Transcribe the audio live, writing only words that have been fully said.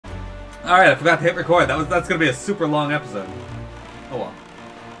Alright, I forgot to hit record. That's gonna be a super long episode. Oh well.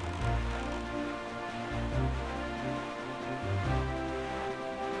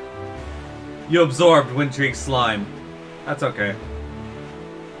 You absorbed Windtree's slime. That's okay.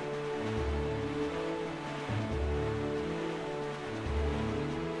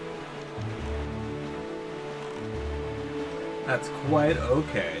 That's quite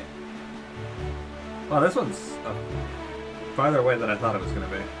okay. Wow, this one's farther away than I thought it was going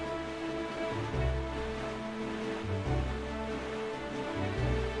to be.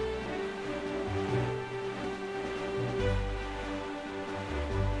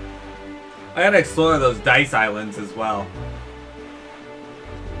 I gotta explore those dice islands as well.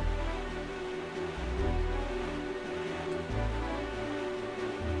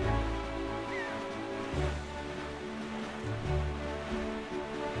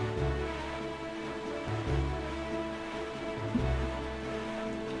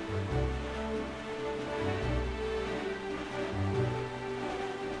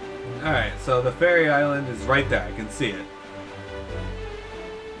 Alright, so the fairy island is right there. I can see it.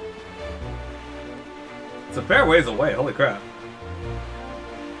 It's a fair ways away, holy crap.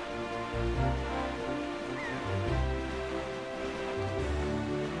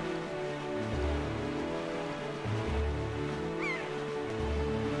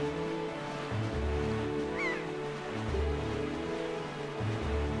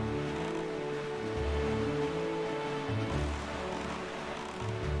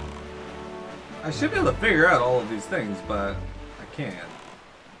 I should be able to figure out all of these things, but I can't.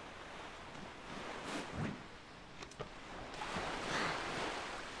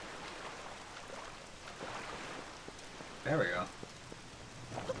 There we go.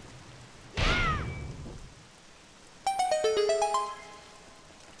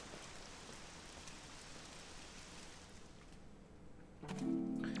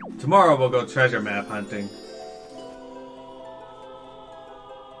 Tomorrow we'll go treasure map hunting.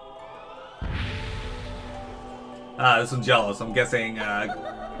 Ah, this one's jealous. I'm guessing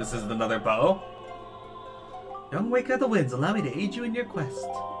this is another bow. Young Waker of the Winds, allow me to aid you in your quest.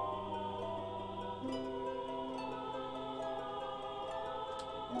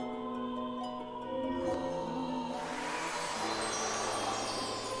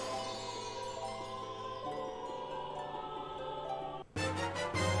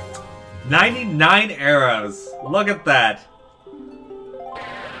 "99 arrows. Look at that.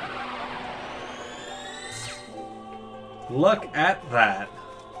 Look at that.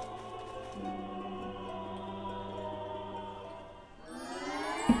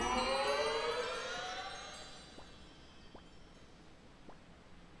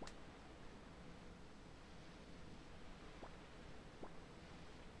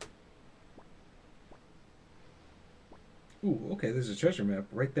 Ooh, okay, there's a treasure map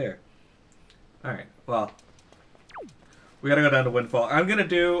right there. Alright, well, we gotta go down to Windfall. I'm gonna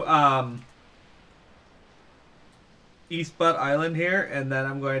do, East Butt Island here, and then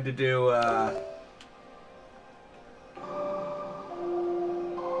I'm going to do, fuck.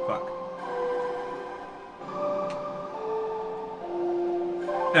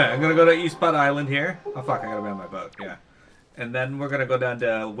 Yeah, I'm gonna go to East Butt Island here. Oh fuck, I gotta be on my boat, yeah. And then we're gonna go down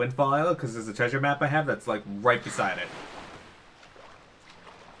to Windfall Island, because there's a treasure map I have that's, like, right beside it.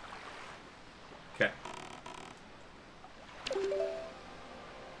 Okay.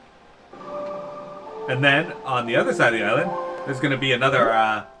 And then, on the other side of the island, there's going to be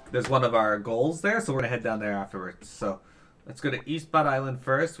another, there's one of our goals there, so we're going to head down there afterwards. So, let's go to East Butt Island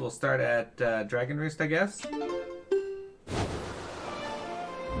first. We'll start at Dragon Roost, I guess.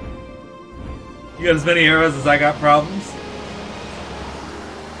 You got as many arrows as I got problems?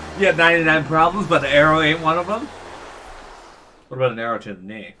 You had 99 problems, but the arrow ain't one of them? What about an arrow to the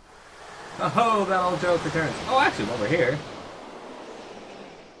knee? Oh, that old joke returns. Oh, actually, while we're here.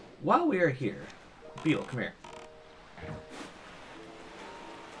 While we are here. Beetle, come here.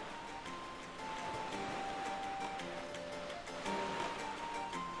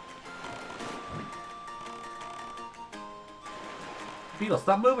 Beetle,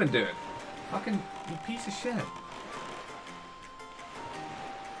 stop moving, dude. Fucking, you piece of shit.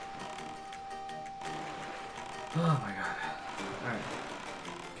 Oh my god. Alright.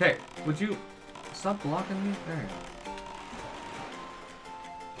 Okay, would you stop blocking me? There you go.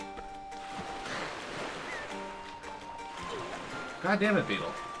 God damn it,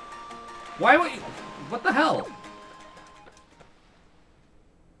 Beetle. Why would you... What the hell?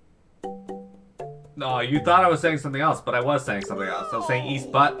 No, you thought I was saying something else, but I was saying something else. I was saying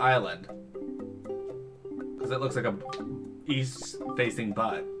East Butt Island. Because it looks like a east-facing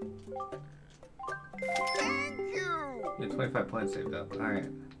butt. Thank you! Yeah, 25 points saved up. Alright.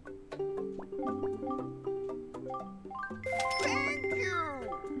 Thank you.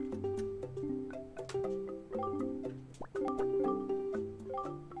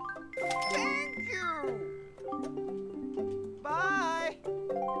 Thank you. Bye.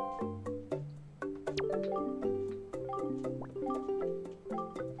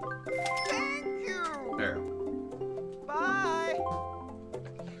 Thank you. There. Bye.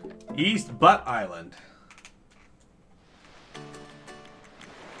 East Butt Island.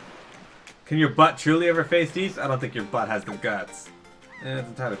 Can your butt truly ever face east? I don't think your butt has the guts. It's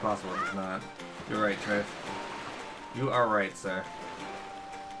entirely possible it's not. You're right, Triff. You are right, sir.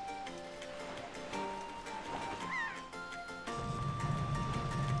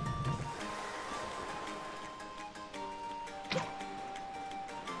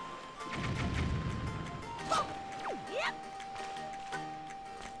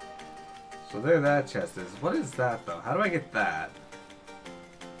 So there that chest is. What is that, though? How do I get that?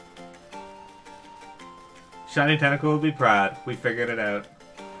 Shiny Tentacle will be proud. We figured it out.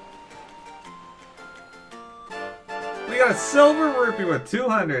 We got a silver rupee with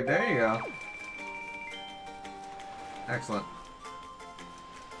 200. There you go. Excellent.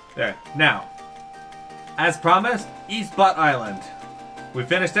 There. Now, as promised, East Butt Island. We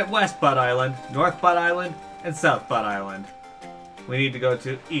finished at West Butt Island, North Butt Island, and South Butt Island. We need to go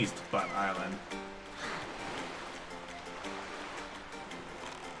to East Butt Island.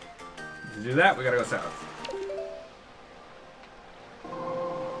 To do that, we gotta go south.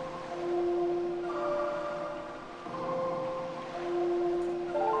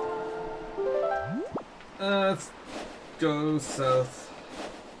 Let's go south.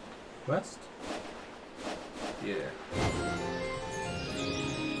 West? Yeah.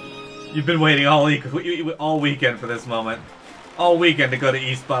 You've been waiting all weekend for this moment. All weekend to go to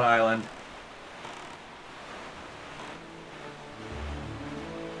East Butt Island.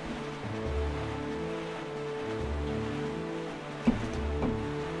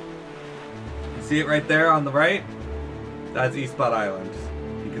 You see it right there on the right? That's East Butt Island.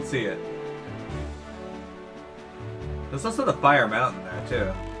 You can see it. There's also the Fire Mountain there,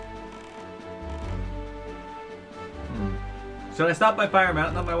 too. Should I stop by Fire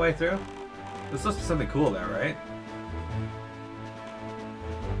Mountain on my way through? There's supposed to be something cool there, right?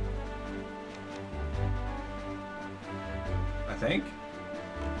 I think.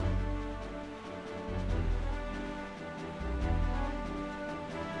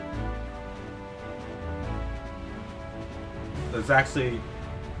 There's actually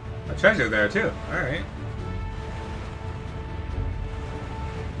a treasure there, too. Alright.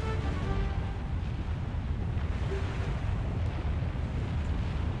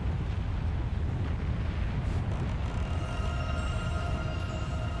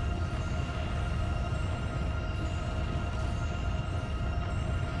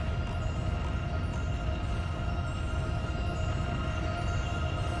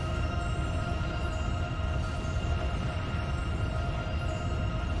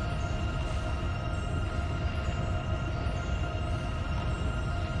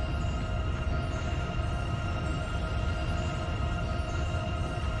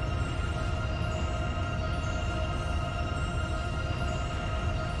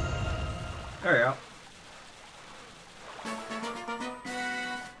 There we go.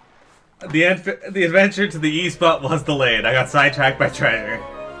 The adventure to the East Butt was delayed. I got sidetracked by treasure.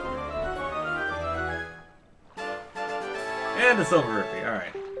 And a silver rupee.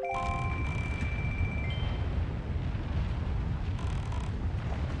 Alright.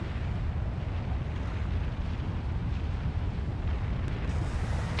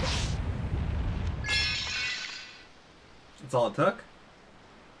 That's all it took?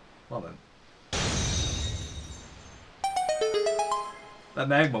 Well then. That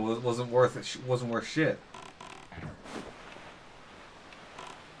magma wasn't worth shit.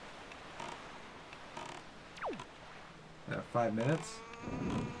 Yeah, 5 minutes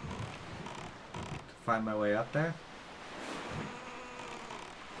to find my way up there.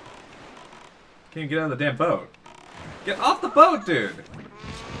 Can't get out of the damn boat. Get off the boat, dude!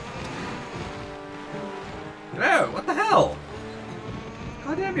 Get out! What the hell?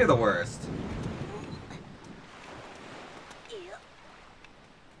 God damn, you're the worst.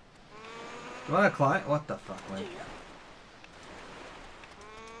 You wanna climb? What the fuck, Link?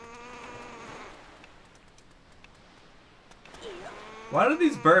 Why do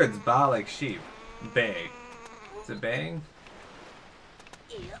these birds baa like sheep? Bay. Is it baying?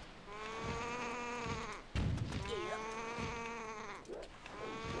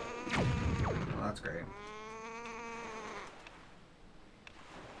 Oh, that's great.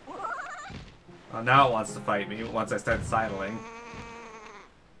 Oh, now it wants to fight me once I start sidling.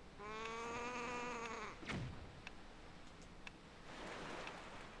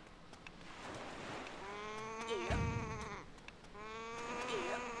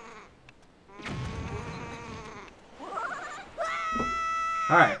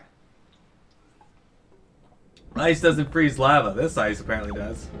 Alright. Ice doesn't freeze lava. This ice apparently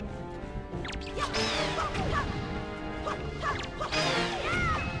does.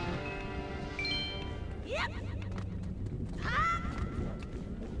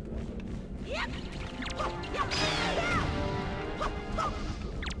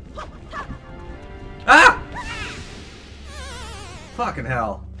 Ah! Fucking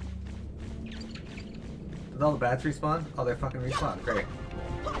hell. Did all the bats respawn? Oh, they fucking respawn. Great.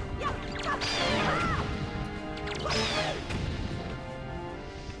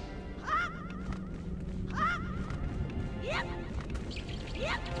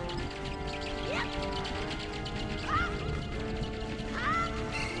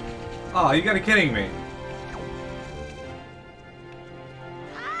 Oh, you gotta be kidding me.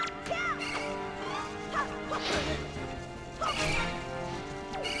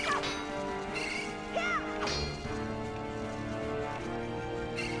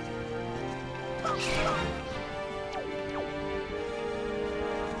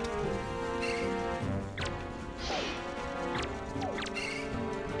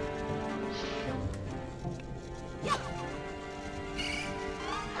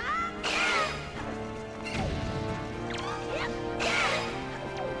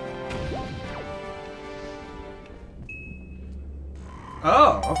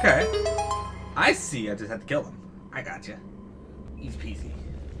 Oh, okay. I see. I just had to kill him. I gotcha. Easy peasy.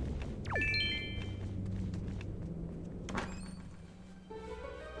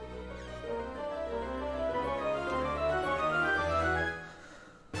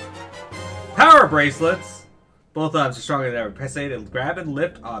 Power bracelets! Both arms are stronger than ever. Press A to grab and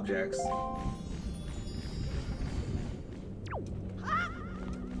lift objects.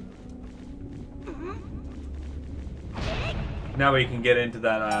 Now we can get into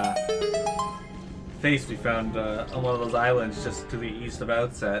that face we found on one of those islands just to the east of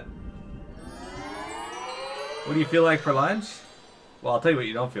Outset. What do you feel like for lunch? Well, I'll tell you what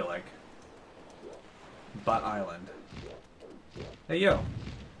you don't feel like. Butt Island. Hey, yo.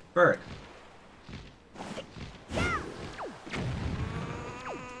 Bird.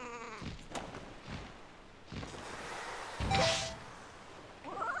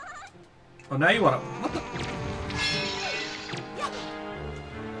 Oh, now you wanna... What the...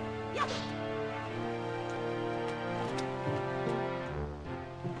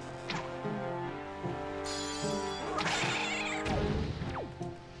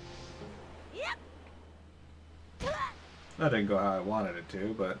 That didn't go how I wanted it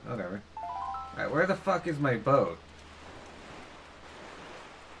to, but whatever. Alright, where the fuck is my boat?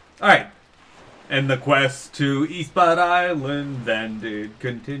 Alright. And the quest to East Butt Island then did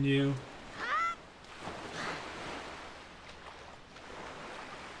continue.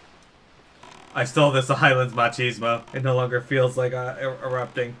 I stole this island's machismo. It no longer feels like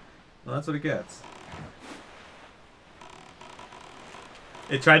erupting. Well, that's what it gets.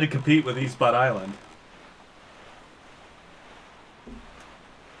 It tried to compete with East Butt Island.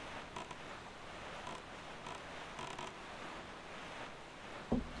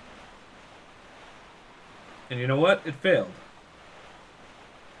 And you know what? It failed.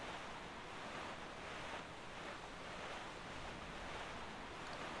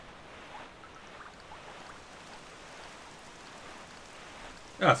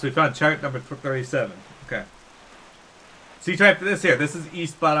 Ah, so we found chart number 37. Okay. See, try for this here. This is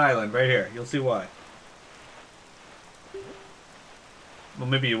East Butt Island right here. You'll see why. Well,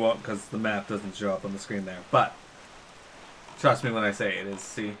 maybe you won't because the map doesn't show up on the screen there. But trust me when I say it is.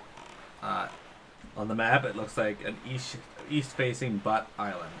 See, on the map it looks like an east-facing Butt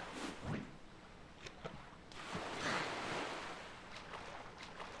Island.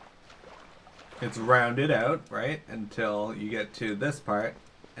 It's rounded out, right, until you get to this part,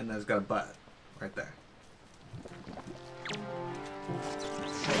 and then it's got a butt right there.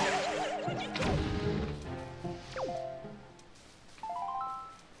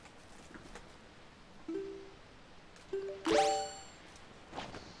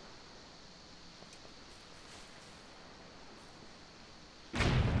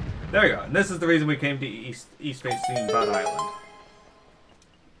 There we go. And this is the reason we came to east-facing Butt Island.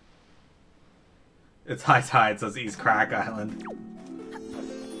 It's high tide, so it's East Crack Island.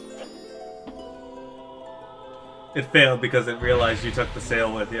 It failed because it realized you took the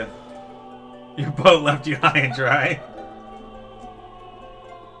sail with you. Your boat left you high and dry.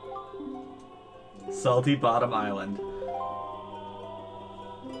 Salty Bottom Island.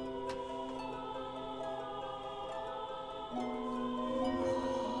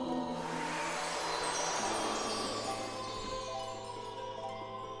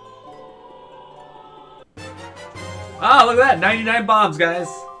 Oh, look at that. 99 bombs, guys.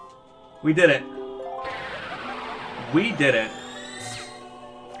 We did it. We did it.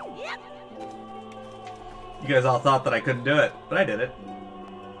 You guys all thought that I couldn't do it, but I did it.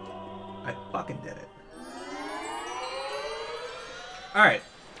 I fucking did it. Alright.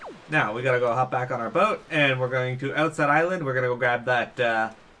 Now, we gotta go hop back on our boat, and we're going to Outset Island. We're gonna go grab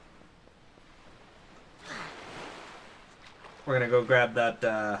that, we're gonna go grab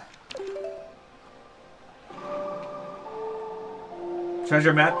that,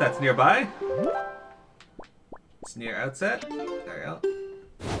 treasure map that's nearby. It's near Outset. There we go.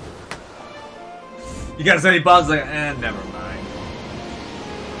 You got so many bombs, like, never mind.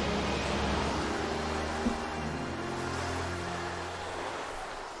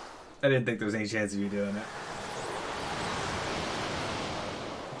 I didn't think there was any chance of you doing it.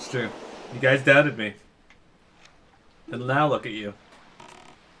 It's true. You guys doubted me. And now look at you.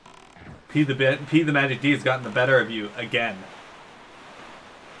 P the Magic D has gotten the better of you again.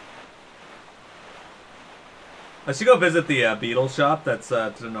 I should go visit the beetle shop that's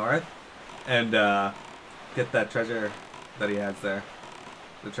to the north and get that treasure that he has there.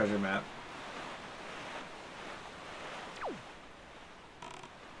 The treasure map.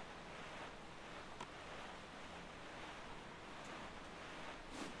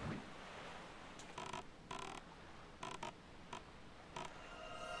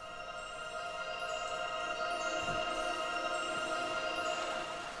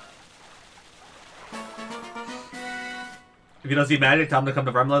 If you don't see Magic, tell him to come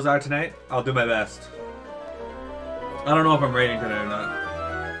to Vermlazar tonight. I'll do my best. I don't know if I'm raiding tonight or not.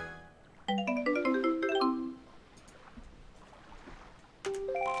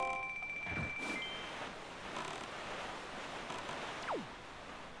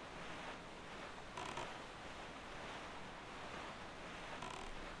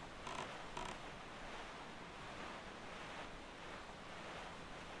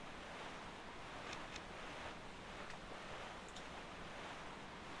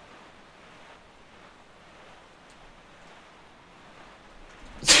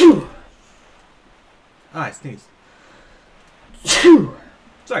 Ah, I sneezed.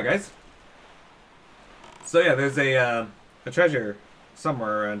 Sorry, guys. So yeah, there's a treasure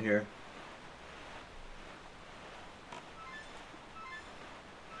somewhere around here.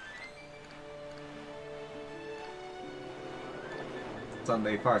 It's on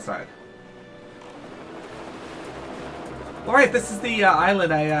the far side. All right, this is the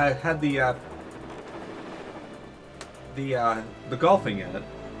island I had the golfing at.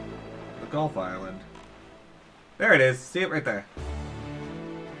 The golf island. There it is. See it right there.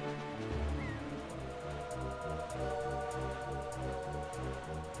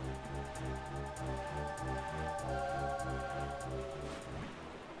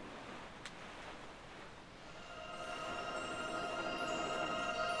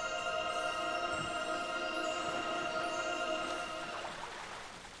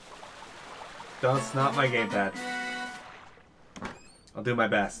 Don't snot my gamepad. I'll do my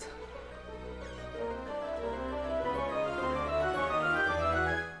best.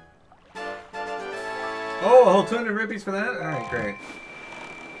 Oh, a whole 200 rupees for that? Alright, great.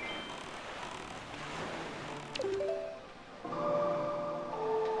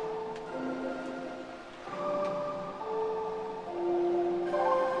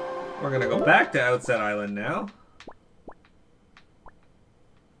 We're gonna go back to Outset Island now.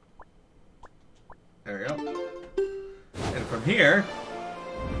 There we go. And from here,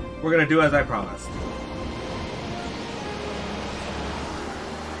 we're gonna do as I promised.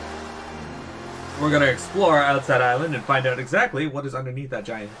 We're gonna explore Outset Island and find out exactly what is underneath that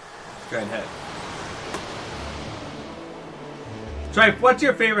giant head. Tripe, what's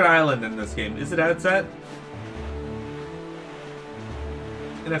your favorite island in this game? Is it Outset?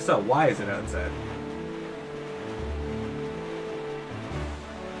 And if so, why is it Outset?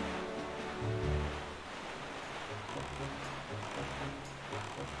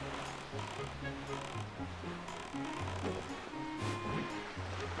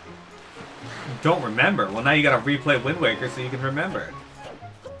 Don't remember? Well, now you gotta replay Wind Waker so you can remember it.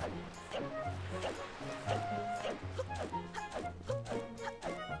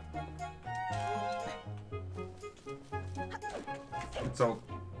 And so,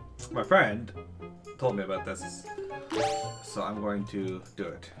 my friend told me about this, so I'm going to do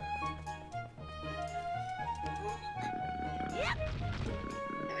it.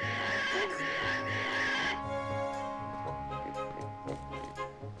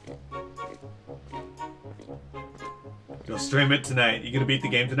 You'll stream it tonight. You gonna beat the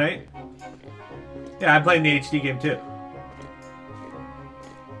game tonight? Yeah, I'm playing the HD game too.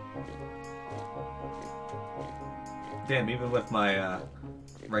 Damn, even with my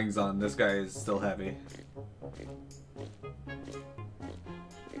rings on, this guy is still heavy.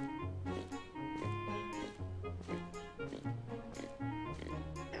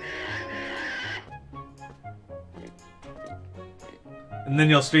 And then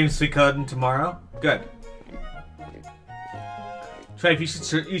you'll stream Suikoden tomorrow? Good. Tripe, you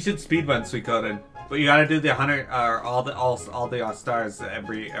should speedrun Suikoden. But you gotta do the 100 or all the stars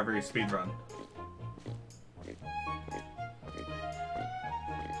every speedrun.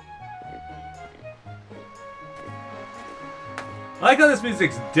 I like how this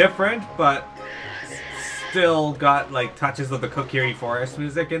music's different, but still got like touches of the Kokiri Forest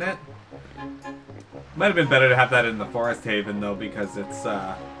music in it. Might have been better to have that in the Forest Haven though, because it's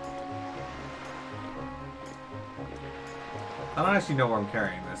I don't actually know where I'm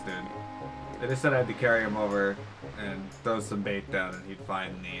carrying this dude. They just said I had to carry him over and throw some bait down and he'd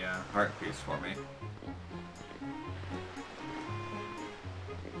find the heart piece for me.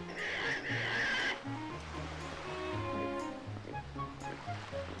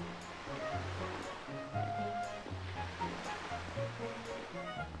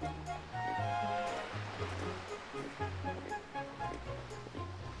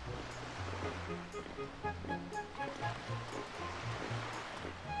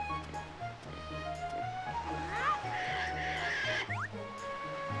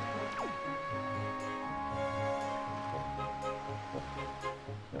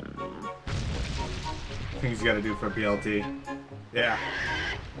 Things you gotta do for BLT. Yeah.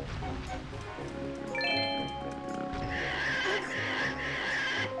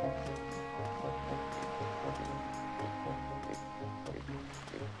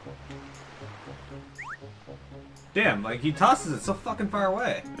 Damn, like he tosses it so fucking far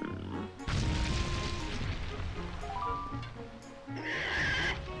away.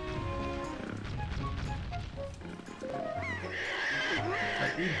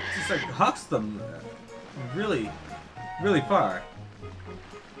 Like, he just like hucks them really far.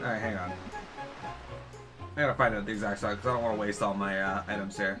 Alright, hang on. I gotta find out the exact spot because I don't want to waste all my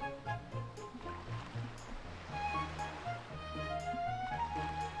items here.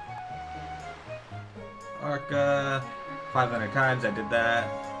 Orca, 500 times, I did that.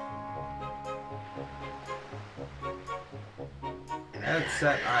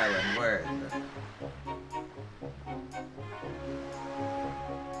 Outset Island, where is it?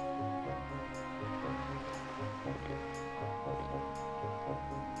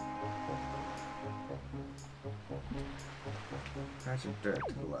 Patch of dirt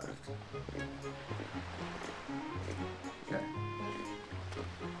to the left. Okay.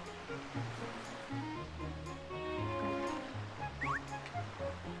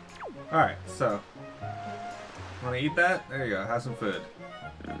 Alright, so. Wanna eat that? There you go, have some food.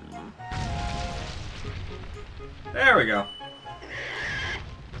 There we go.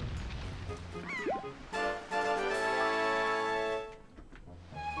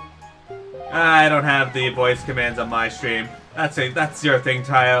 I don't have the voice commands on my stream. That's your thing,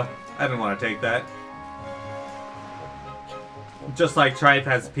 Tayo. I didn't want to take that. Just like Tripe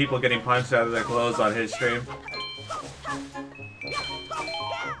has people getting punched out of their clothes on his stream.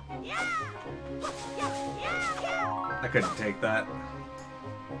 I couldn't take that.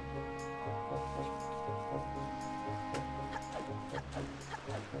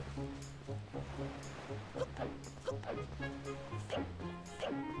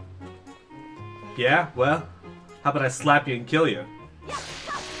 Yeah, well, how about I slap you and kill you?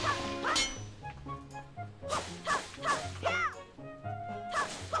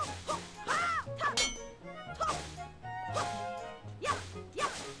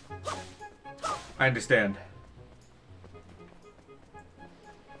 I understand.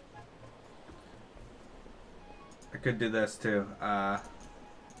 I could do this too.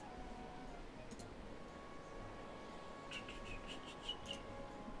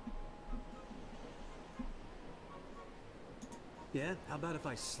 Yeah? How about if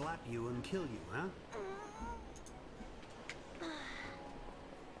I slap you and kill you, huh?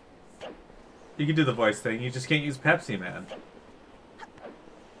 You can do the voice thing, you just can't use Pepsi Man.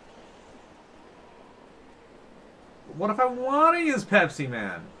 What if I want to use Pepsi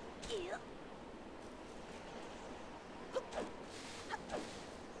Man?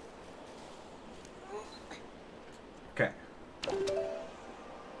 Okay.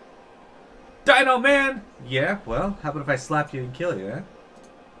 Dino Man! Yeah, well, how about if I slap you and kill you, eh?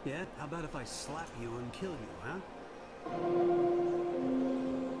 Yeah? How about if I slap you and kill you, huh?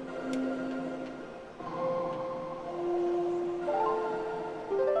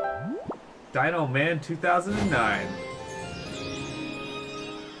 Dino Man 2009.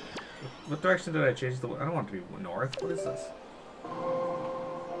 What direction did I change the... I don't want it to be north. What is this?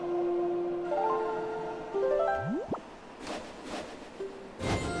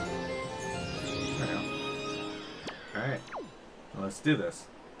 There we go. Alright. Well, let's do this.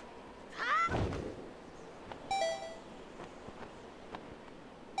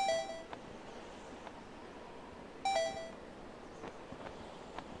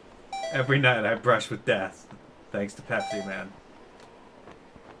 Every night I brush with death. Thanks to Pepsi, man.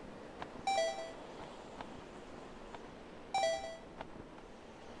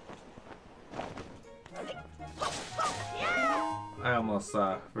 I almost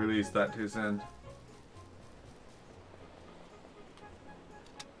released that too soon.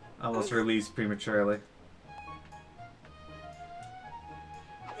 Almost released prematurely.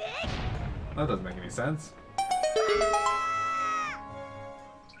 That doesn't make any sense.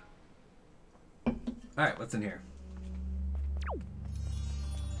 Alright, what's in here?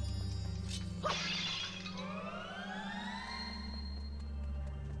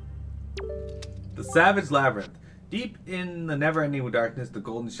 The Savage Labyrinth. Deep in the never-ending darkness, the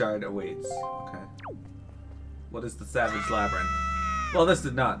golden shard awaits. Okay. What is the Savage Labyrinth? Well, this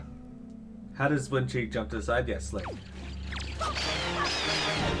did not. How does Windcheek jump to the side? Yes, Slate.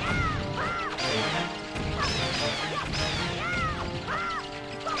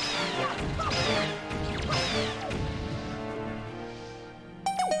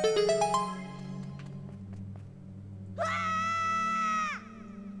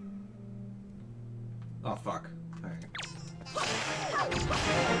 Oh, fuck. Alright.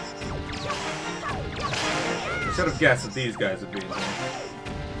 I should have guessed that these guys would be in here.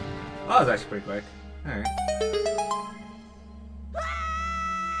 Oh, that was actually pretty quick. Alright.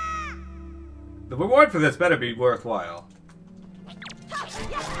 The reward for this better be worthwhile.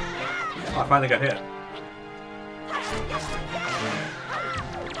 Oh, I finally got hit.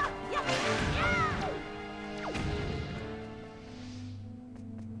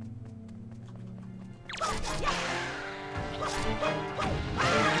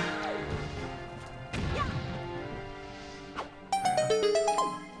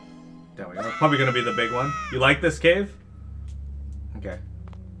 There we go. Probably gonna be the big one. You like this cave? Okay.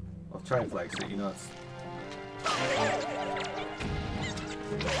 I'll try and flex it, you know it's...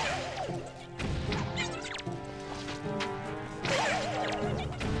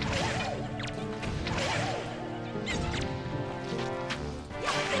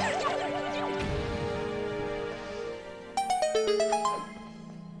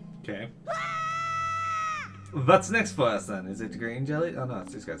 Okay. What's next for us then? Is it green jelly? Oh no,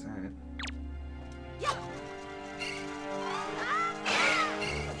 it's these guys. Alright.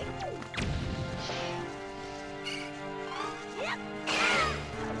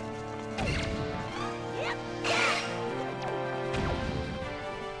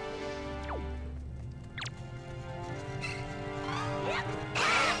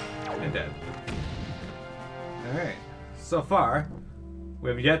 And dead. Alright. So far, we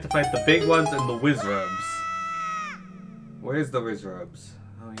have yet to fight the big ones and the Wizrobes. Where's the Wizrobes?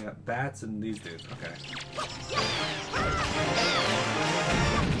 Oh, yeah, bats and these dudes. Okay.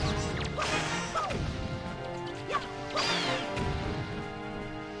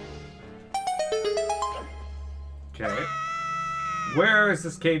 Okay. Where is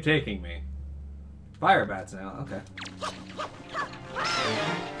this cave taking me? Fire bats now. Okay.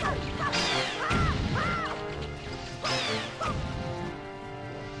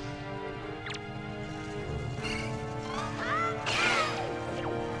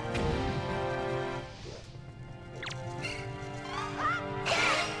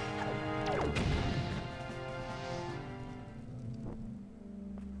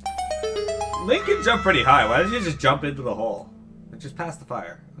 Link can jump pretty high. Why did you just jump into the hole? And just past the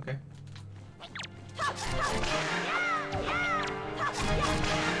fire. Okay.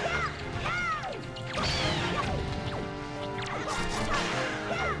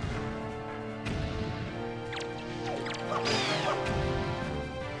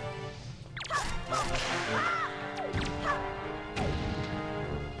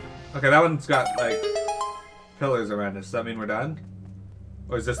 Okay, that one's got, like, pillars around it. Does that mean we're done?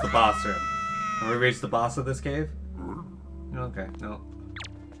 Or is this the boss room? Have we reached the boss of this cave? Okay, no.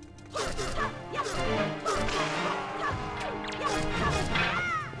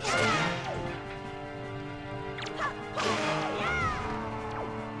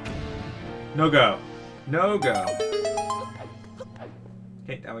 No go. No go.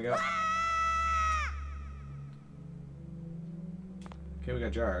 Okay, down we go. Okay, we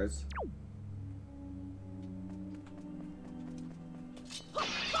got jars.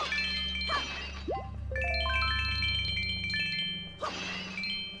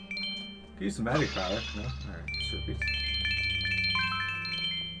 Use some magic power. No? Alright, just repeat.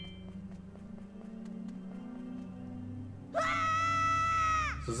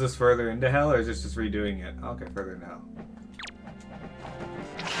 So is this further into hell, or is this just redoing it? Okay, further into hell.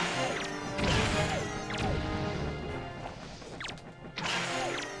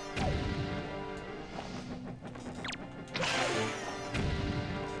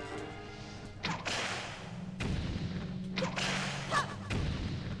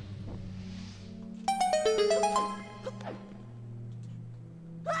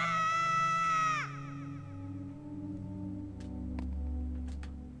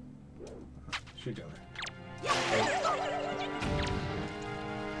 Shoot each other.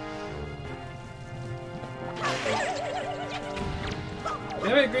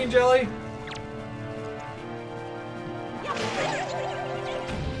 Damn it, green jelly!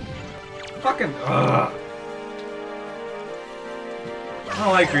 Fucking ugh. I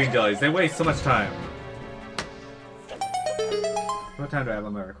don't like green jellies. They waste so much time. What time do I have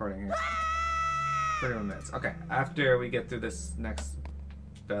on my recording here? 31 minutes. Okay, after we get through this next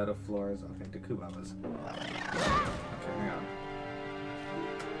bed of floors. Okay, Deku-Babas. Okay, hang on.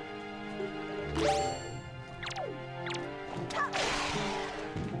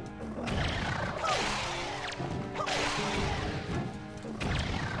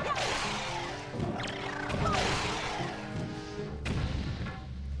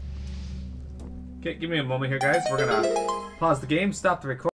 Okay, give me a moment here, guys. We're gonna pause the game, stop the recording.